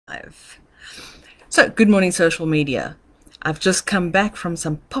So, good morning, social media. I've just come back from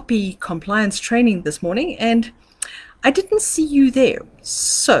some PoPi compliance training this morning and I didn't see you there.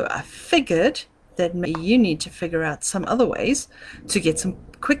 So I figured that maybe you need to figure out some other ways to get some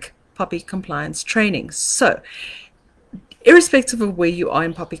quick PoPi compliance training. So, irrespective of where you are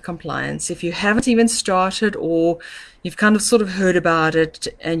in PoPi compliance, if you haven't even started or you've kind of sort of heard about it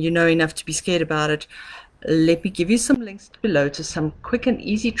and you know enough to be scared about it, let me give you some links below to some quick and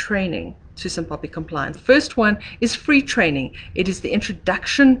easy training to some PoPi compliance. First one is free training. It is the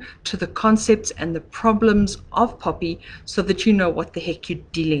introduction to the concepts and the problems of PoPi so that you know what the heck you're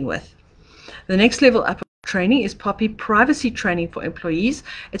dealing with. The next level up of training is PoPi privacy training for employees.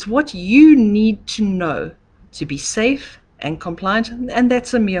 It's what you need to know to be safe and compliant, and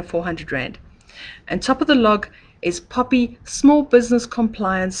that's a mere 400 Rand. And top of the log is PoPi Small Business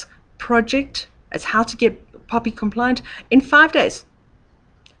Compliance Project. It's how to get PoPi compliant in 5 days.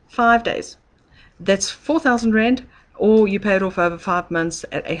 5 days. That's 4,000 Rand, or you pay it off over 5 months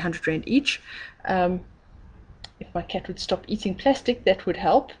at 800 Rand each. If my cat would stop eating plastic, that would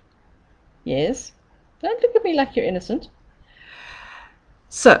help. Yes. Don't look at me like you're innocent.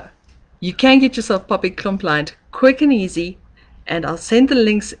 So, you can get yourself PoPi compliant quick and easy, and I'll send the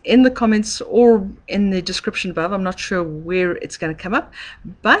links in the comments or in the description above. I'm not sure where it's going to come up,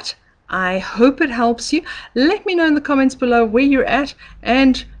 but I hope it helps you. Let me know in the comments below where you're at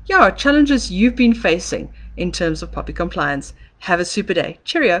and challenges you've been facing in terms of PoPi compliance. Have a super day.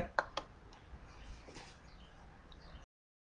 Cheerio.